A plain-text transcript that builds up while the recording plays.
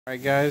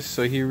Alright guys,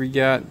 so here we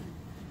got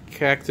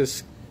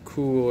Cactus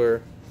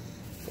Cooler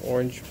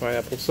orange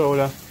pineapple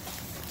soda.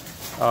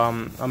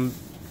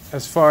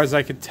 As far as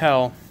I could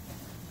tell,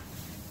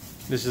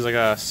 this is like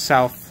a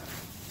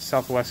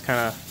southwest kind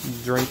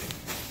of drink.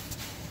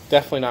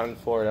 Definitely not in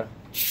Florida.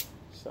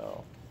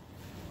 So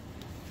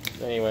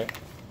anyway,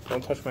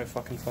 don't touch my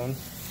fucking phone.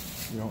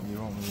 You don't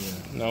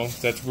really, No,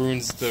 that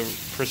ruins the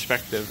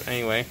perspective.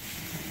 Anyway,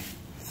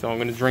 so I'm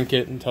gonna drink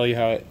it and tell you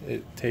how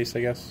it tastes,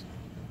 I guess.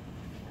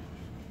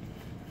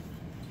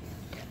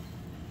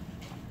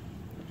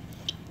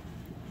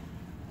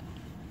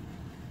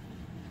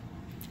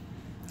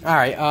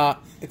 Alright,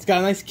 it's got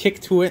a nice kick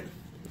to it.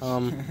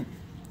 What's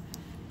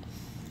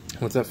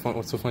that fun?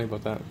 What's so funny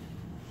about that?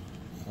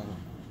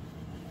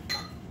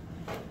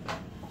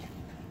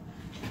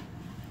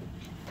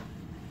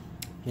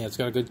 Yeah, it's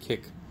got a good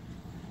kick.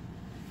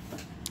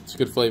 It's a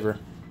good flavor.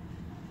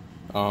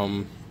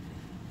 That's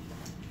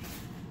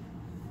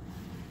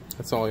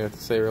all I have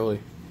to say, really.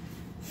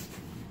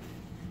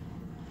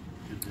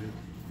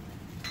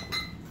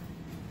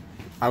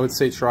 I would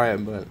say try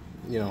it, but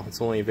you know, it's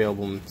only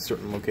available in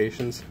certain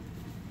locations,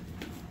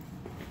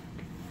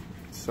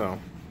 so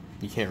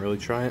you can't really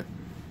try it.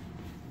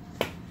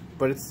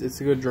 But it's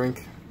a good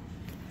drink.